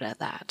to leave it at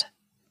that.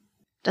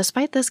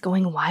 Despite this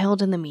going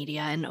wild in the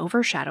media and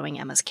overshadowing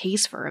Emma's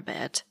case for a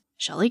bit,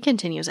 Shelley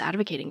continues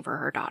advocating for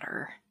her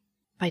daughter.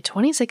 By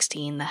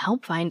 2016, the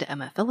Help Find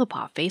Emma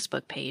Filipoff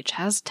Facebook page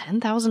has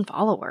 10,000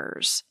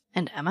 followers,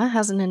 and Emma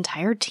has an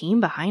entire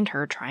team behind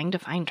her trying to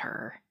find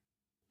her.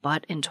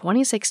 But in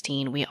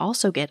 2016, we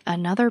also get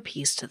another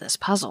piece to this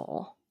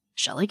puzzle.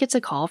 Shelley gets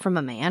a call from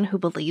a man who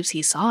believes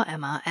he saw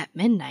Emma at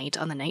midnight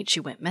on the night she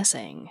went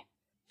missing.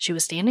 She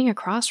was standing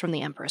across from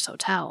the Empress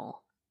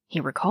Hotel. He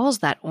recalls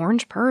that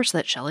orange purse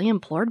that Shelley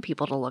implored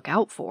people to look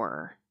out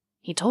for.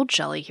 He told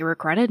Shelley he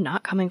regretted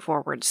not coming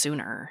forward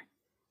sooner.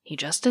 He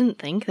just didn't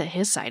think that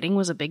his sighting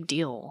was a big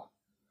deal.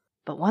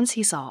 But once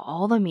he saw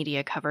all the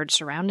media coverage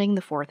surrounding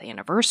the 4th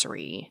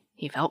anniversary,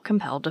 he felt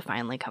compelled to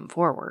finally come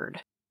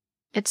forward.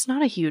 It's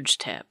not a huge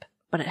tip,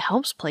 but it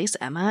helps place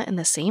Emma in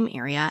the same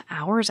area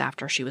hours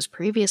after she was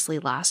previously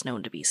last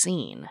known to be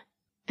seen.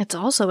 It's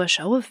also a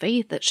show of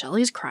faith that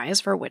Shelley's cries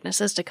for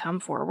witnesses to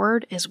come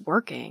forward is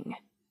working.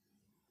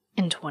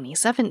 In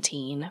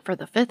 2017, for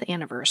the 5th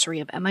anniversary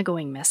of Emma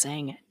going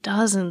missing,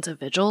 dozens of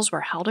vigils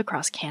were held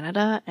across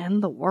Canada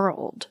and the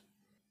world.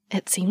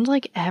 It seemed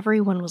like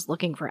everyone was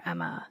looking for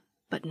Emma,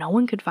 but no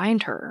one could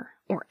find her,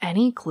 or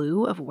any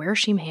clue of where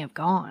she may have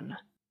gone.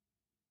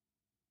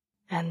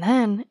 And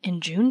then,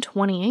 in June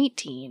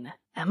 2018,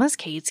 Emma's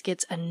case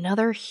gets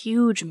another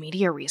huge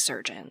media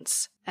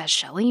resurgence, as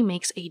Shelley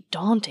makes a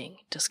daunting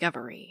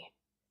discovery.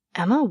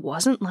 Emma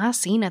wasn't last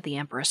seen at the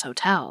Empress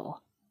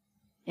Hotel.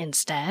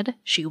 Instead,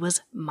 she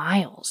was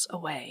miles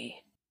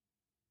away.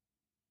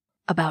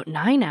 About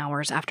 9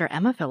 hours after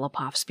Emma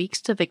Filipoff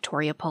speaks to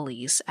Victoria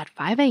Police at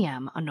 5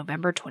 a.m. on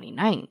November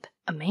 29th,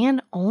 a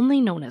man only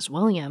known as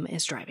William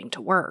is driving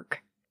to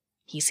work.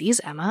 He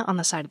sees Emma on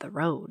the side of the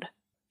road.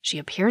 She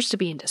appears to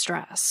be in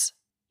distress.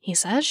 He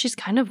says she's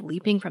kind of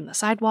leaping from the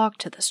sidewalk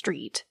to the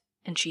street,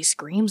 and she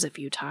screams a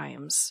few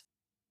times.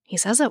 He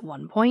says at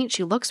one point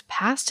she looks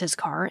past his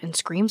car and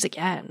screams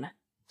again.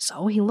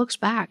 So he looks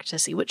back to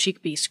see what she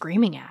could be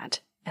screaming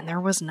at, and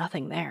there was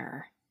nothing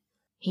there.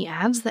 He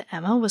adds that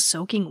Emma was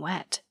soaking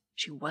wet,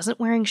 she wasn't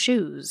wearing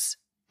shoes,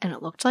 and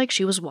it looked like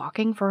she was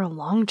walking for a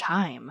long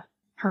time.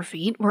 Her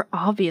feet were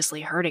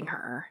obviously hurting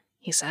her.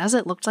 He says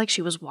it looked like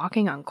she was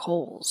walking on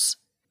coals.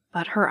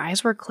 But her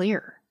eyes were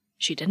clear.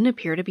 She didn't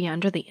appear to be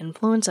under the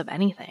influence of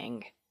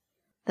anything.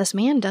 This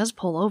man does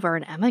pull over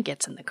and Emma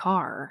gets in the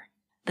car.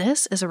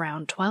 This is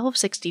around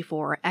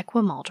 1264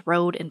 Equimalt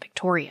Road in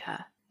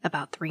Victoria,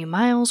 about 3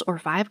 miles or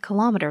 5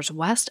 kilometers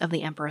west of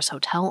the Empress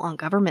Hotel on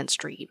Government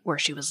Street, where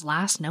she was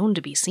last known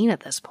to be seen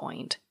at this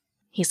point.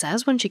 He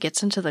says when she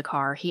gets into the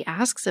car, he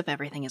asks if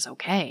everything is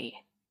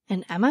okay.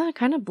 And Emma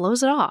kind of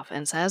blows it off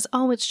and says,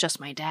 "Oh, it's just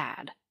my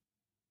dad."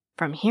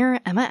 From here,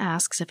 Emma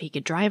asks if he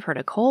could drive her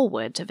to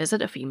Colwood to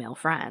visit a female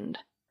friend.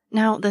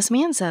 Now, this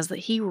man says that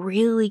he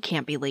really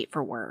can't be late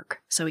for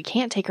work, so he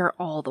can't take her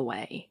all the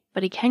way,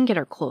 but he can get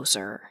her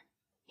closer.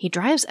 He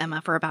drives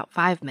Emma for about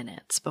 5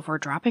 minutes before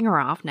dropping her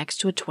off next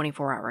to a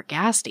 24-hour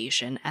gas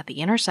station at the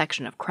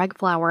intersection of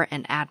Craigflower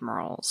and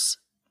Admirals.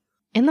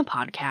 In the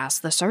podcast,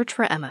 The Search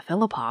for Emma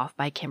Filipoff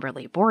by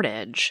Kimberly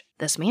Bordage,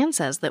 this man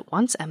says that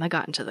once Emma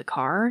got into the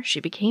car, she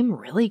became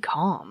really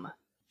calm.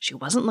 She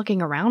wasn't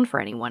looking around for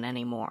anyone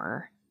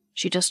anymore.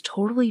 She just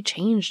totally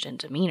changed in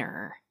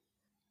demeanor.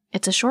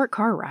 It's a short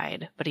car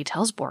ride, but he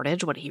tells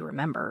Bordage what he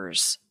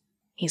remembers.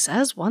 He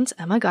says once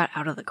Emma got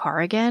out of the car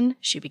again,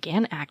 she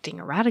began acting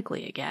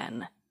erratically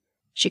again.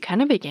 She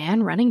kind of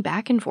began running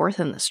back and forth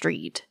in the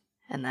street,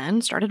 and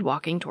then started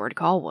walking toward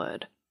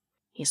Colwood.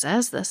 He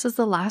says this is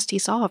the last he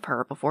saw of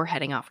her before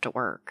heading off to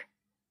work.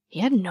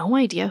 He had no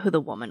idea who the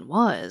woman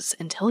was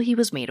until he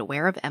was made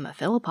aware of Emma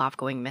Filipoff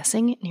going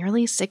missing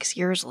nearly 6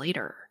 years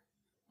later.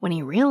 When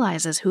he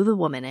realizes who the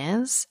woman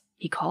is,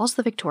 he calls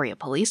the Victoria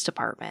Police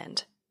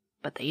Department,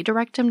 but they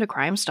direct him to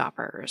Crime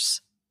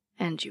Stoppers.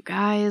 And you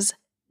guys,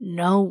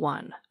 no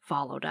one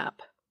followed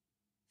up.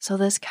 So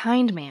this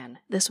kind man,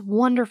 this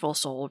wonderful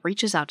soul,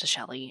 reaches out to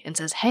Shelley and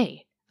says,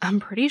 "Hey, I'm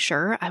pretty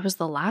sure I was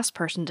the last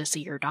person to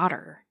see your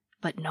daughter,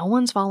 but no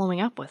one's following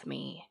up with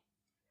me."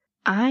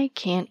 I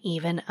can't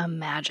even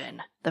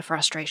imagine the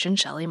frustration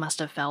Shelley must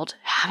have felt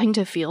having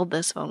to field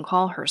this phone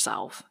call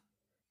herself.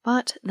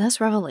 But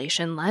this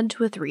revelation led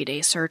to a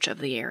 3-day search of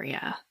the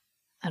area.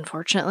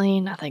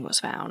 Unfortunately, nothing was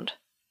found.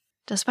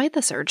 Despite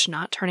the search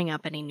not turning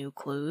up any new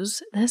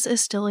clues, this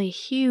is still a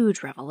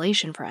huge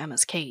revelation for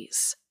Emma's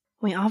case.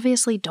 We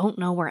obviously don't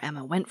know where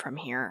Emma went from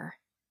here,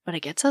 but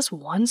it gets us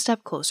one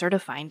step closer to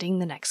finding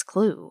the next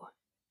clue.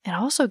 It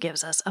also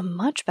gives us a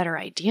much better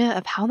idea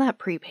of how that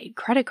prepaid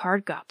credit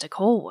card got to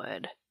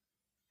Colwood.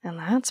 And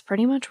that's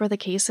pretty much where the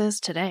case is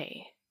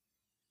today.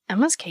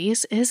 Emma's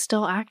case is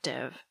still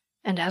active,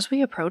 and as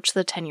we approach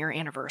the 10-year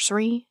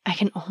anniversary, I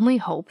can only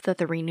hope that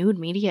the renewed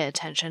media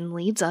attention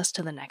leads us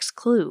to the next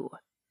clue,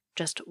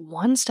 just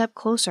one step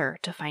closer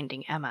to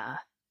finding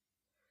Emma.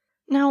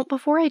 Now,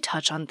 before I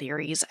touch on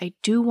theories, I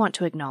do want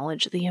to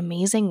acknowledge the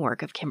amazing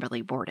work of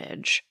Kimberly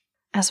Bordage.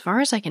 As far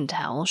as I can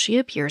tell, she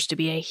appears to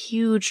be a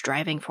huge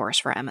driving force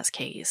for Emma's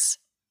case,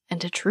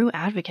 and a true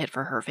advocate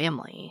for her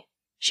family.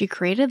 She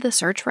created the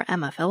Search for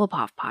Emma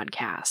Filipoff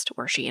podcast,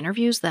 where she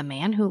interviews the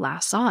man who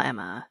last saw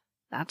Emma.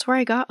 That's where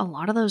I got a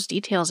lot of those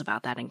details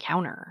about that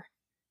encounter.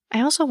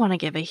 I also want to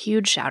give a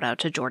huge shout out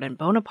to Jordan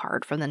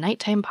Bonaparte from the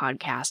Nighttime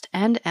podcast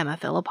and Emma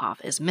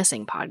Filipoff is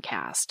Missing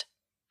podcast.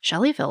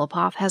 Shelley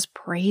Filipoff has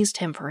praised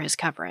him for his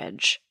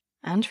coverage,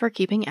 and for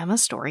keeping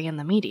Emma's story in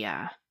the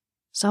media.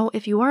 So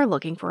if you are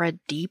looking for a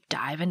deep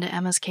dive into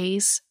Emma's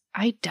case,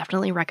 I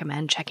definitely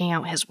recommend checking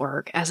out his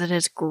work as it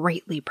is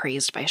greatly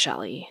praised by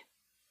Shelley.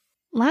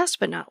 Last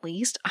but not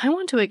least, I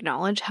want to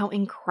acknowledge how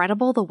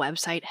incredible the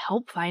website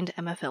Help Find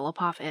Emma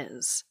Filipoff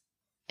is.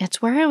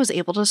 It's where I was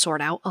able to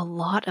sort out a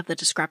lot of the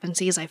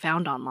discrepancies I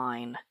found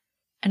online.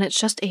 And it's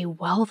just a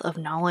wealth of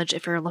knowledge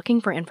if you're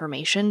looking for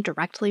information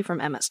directly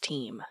from Emma's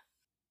team.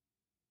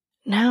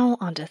 Now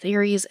onto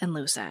theories and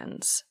loose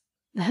ends.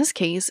 This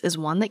case is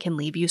one that can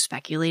leave you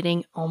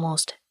speculating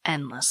almost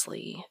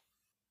endlessly.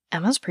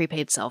 Emma's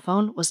prepaid cell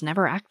phone was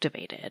never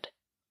activated.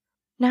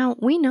 Now,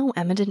 we know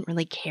Emma didn't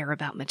really care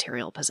about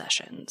material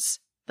possessions,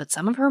 but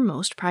some of her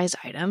most prized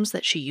items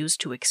that she used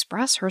to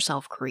express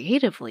herself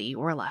creatively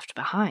were left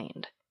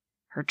behind.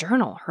 Her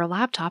journal, her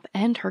laptop,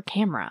 and her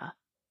camera.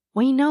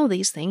 We know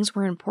these things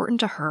were important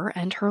to her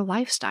and her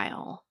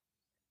lifestyle.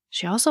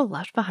 She also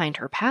left behind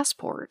her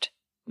passport,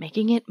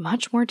 making it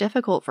much more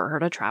difficult for her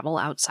to travel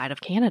outside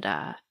of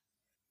Canada.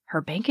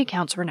 Her bank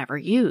accounts were never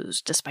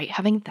used, despite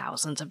having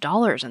thousands of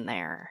dollars in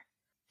there.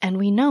 And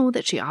we know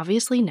that she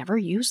obviously never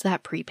used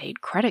that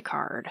prepaid credit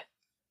card.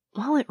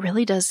 While it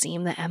really does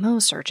seem that Emma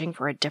was searching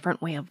for a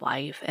different way of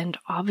life and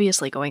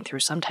obviously going through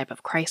some type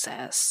of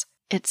crisis,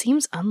 it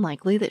seems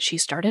unlikely that she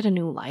started a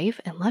new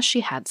life unless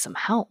she had some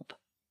help.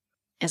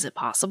 Is it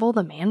possible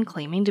the man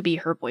claiming to be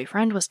her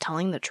boyfriend was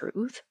telling the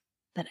truth?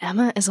 That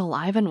Emma is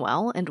alive and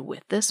well and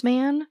with this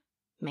man?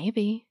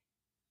 Maybe.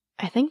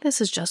 I think this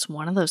is just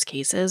one of those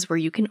cases where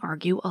you can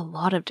argue a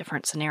lot of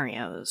different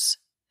scenarios.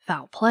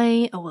 Foul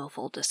play, a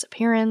willful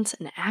disappearance,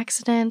 an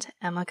accident,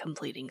 Emma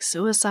completing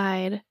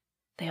suicide.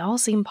 They all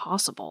seem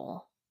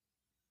possible.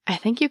 I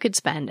think you could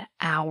spend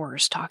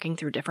hours talking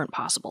through different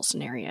possible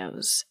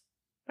scenarios.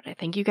 But I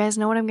think you guys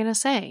know what I'm going to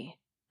say.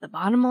 The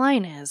bottom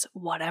line is,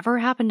 whatever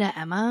happened to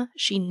Emma,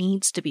 she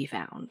needs to be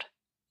found.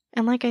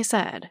 And like I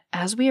said,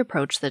 as we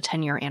approach the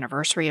 10-year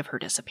anniversary of her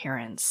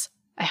disappearance,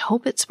 I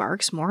hope it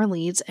sparks more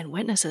leads and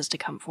witnesses to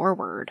come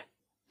forward.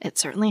 It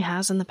certainly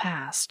has in the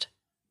past.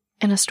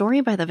 In a story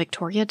by the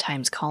Victoria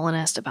Times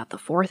columnist about the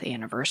 4th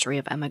anniversary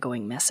of Emma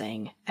going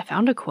missing, I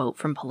found a quote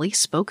from police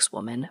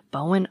spokeswoman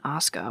Bowen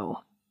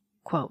Osco.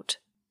 Quote,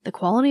 "The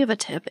quality of a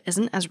tip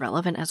isn't as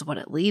relevant as what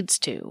it leads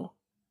to.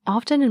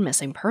 Often in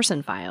missing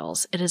person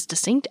files, it is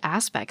distinct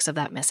aspects of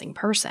that missing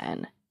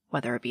person,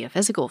 whether it be a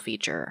physical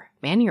feature,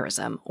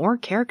 mannerism, or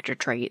character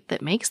trait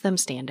that makes them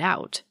stand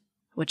out,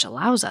 which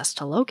allows us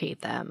to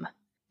locate them.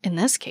 In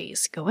this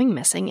case, going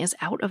missing is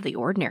out of the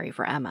ordinary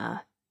for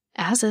Emma,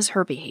 as is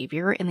her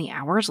behavior in the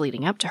hours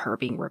leading up to her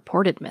being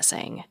reported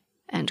missing."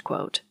 End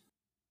quote.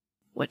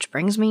 Which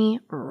brings me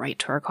right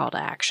to our call to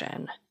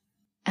action.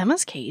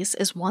 Emma's case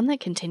is one that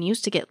continues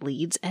to get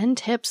leads and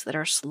tips that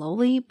are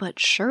slowly but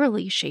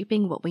surely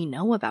shaping what we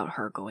know about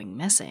her going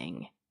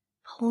missing.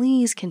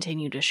 Please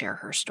continue to share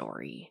her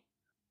story.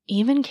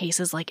 Even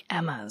cases like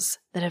Emma's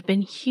that have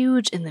been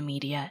huge in the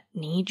media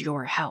need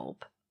your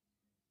help.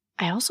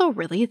 I also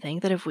really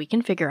think that if we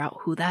can figure out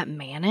who that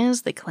man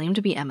is that claimed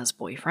to be Emma's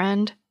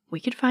boyfriend, we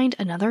could find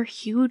another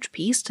huge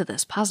piece to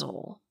this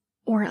puzzle,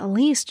 or at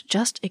least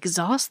just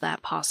exhaust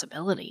that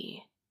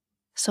possibility.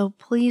 So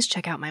please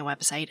check out my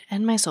website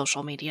and my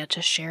social media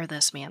to share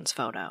this man's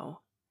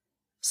photo.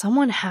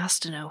 Someone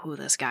has to know who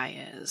this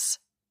guy is.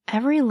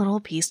 Every little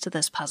piece to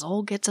this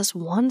puzzle gets us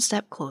one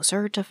step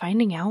closer to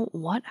finding out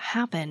what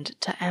happened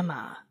to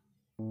Emma.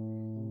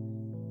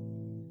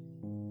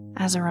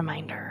 As a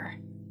reminder,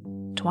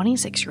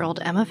 26-year-old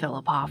Emma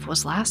Filipoff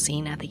was last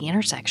seen at the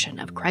intersection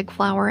of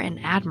Craigflower and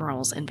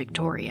Admirals in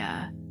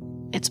Victoria.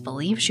 It's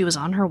believed she was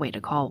on her way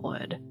to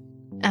Colwood.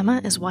 Emma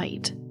is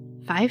white,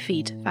 5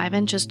 feet 5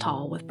 inches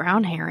tall with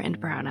brown hair and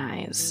brown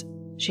eyes.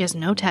 She has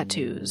no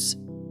tattoos,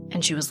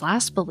 and she was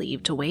last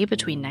believed to weigh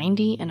between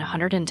 90 and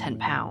 110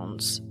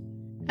 pounds.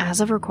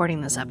 As of recording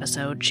this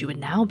episode, she would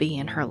now be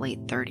in her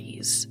late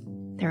 30s.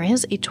 There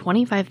is a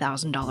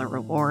 $25,000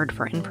 reward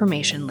for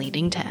information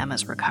leading to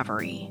Emma's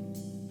recovery.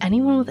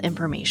 Anyone with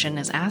information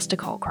is asked to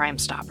call Crime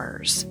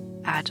Stoppers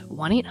at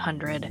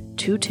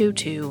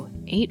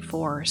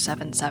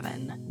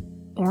 1-800-222-8477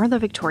 or the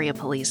Victoria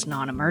Police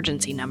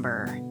non-emergency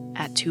number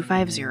at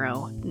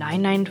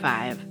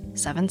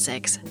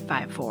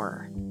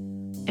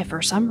 250-995-7654. If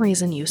for some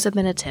reason you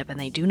submit a tip and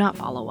they do not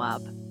follow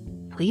up,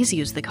 please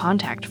use the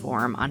contact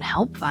form on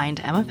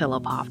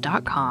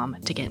helpfindemmaFilipoff.com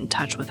to get in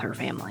touch with her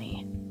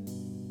family.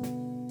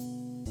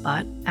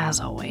 But as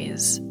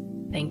always,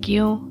 thank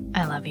you,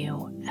 I love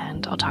you,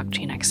 and I'll talk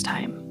to you next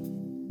time.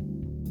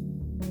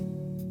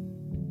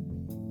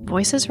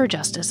 Voices for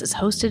Justice is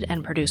hosted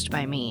and produced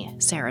by me,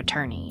 Sarah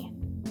Turney,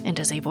 and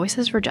is a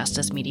Voices for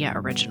Justice Media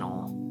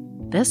original.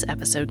 This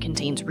episode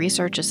contains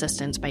research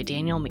assistance by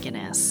Daniel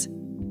McGinnis.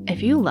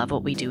 If you love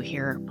what we do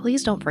here,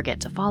 please don't forget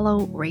to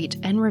follow, rate,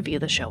 and review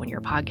the show in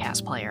your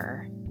podcast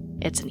player.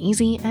 It's an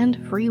easy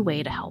and free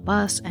way to help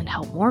us and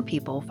help more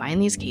people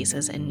find these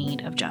cases in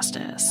need of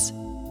justice.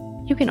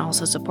 You can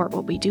also support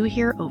what we do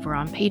here over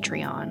on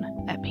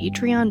Patreon at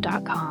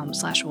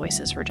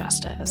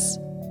patreon.com/voicesforjustice.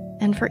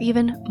 And for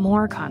even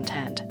more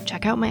content,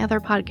 check out my other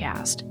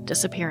podcast,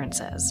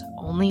 Disappearances,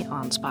 only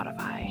on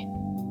Spotify.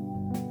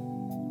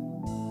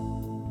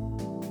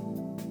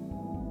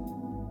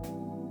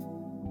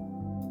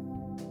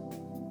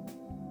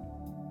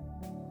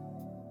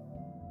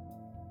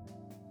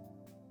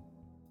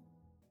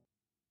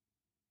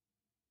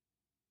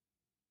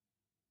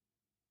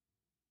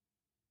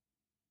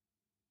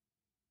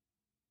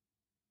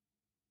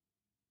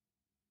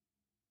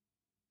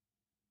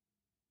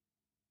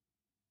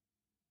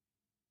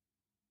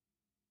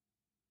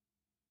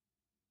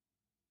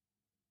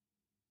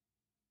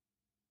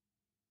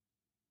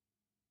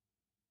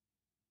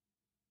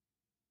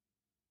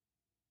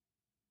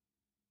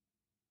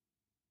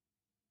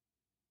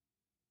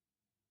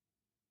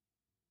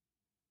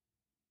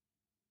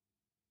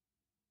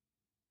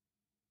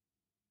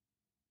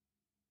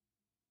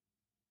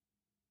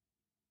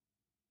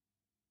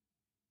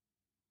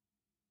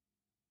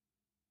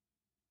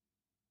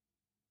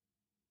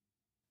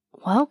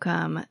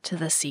 Welcome to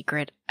the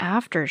Secret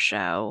After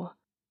Show.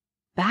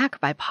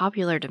 Back by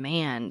popular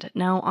demand.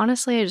 Now,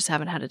 honestly, I just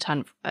haven't had a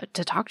ton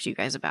to talk to you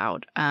guys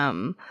about.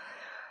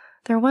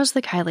 There was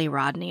the Kiely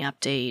Rodni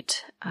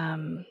update.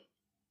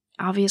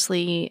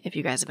 Obviously, if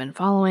you guys have been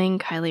following,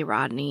 Kiely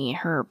Rodni,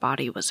 her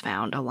body was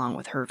found along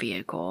with her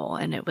vehicle,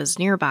 and it was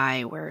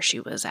nearby where she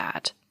was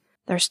at.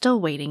 They're still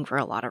waiting for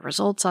a lot of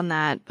results on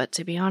that, but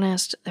to be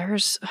honest,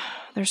 there's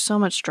so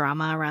much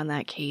drama around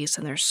that case,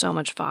 and there's so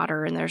much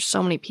fodder, and there's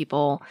so many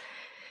people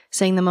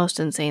saying the most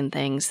insane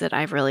things that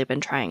I've really been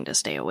trying to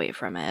stay away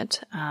from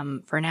it.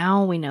 For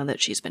now, we know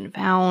that she's been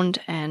found,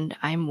 and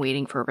I'm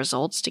waiting for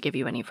results to give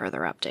you any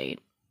further update.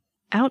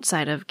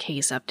 Outside of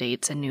case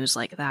updates and news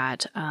like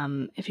that,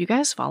 if you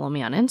guys follow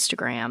me on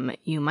Instagram,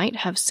 you might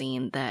have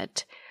seen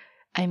that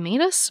I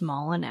made a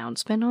small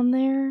announcement on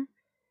there.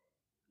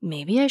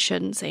 Maybe I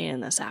shouldn't say it in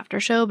this after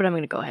show, but I'm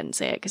going to go ahead and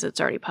say it because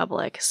it's already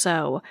public.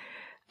 So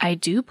I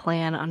do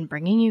plan on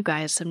bringing you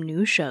guys some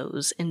new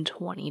shows in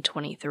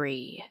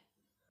 2023.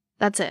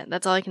 That's it.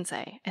 That's all I can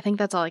say. I think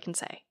that's all I can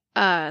say.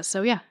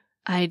 So yeah,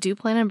 I do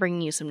plan on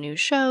bringing you some new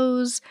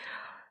shows.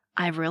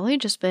 I've really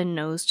just been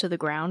nose to the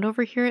ground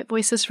over here at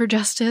Voices for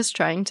Justice,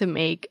 trying to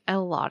make a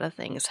lot of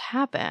things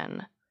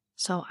happen.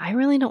 So I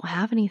really don't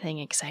have anything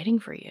exciting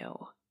for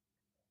you.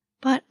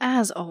 But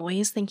as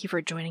always, thank you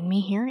for joining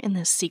me here in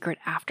this secret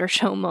after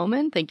show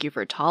moment. Thank you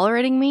for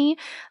tolerating me.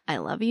 I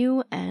love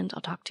you, and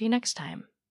I'll talk to you next time.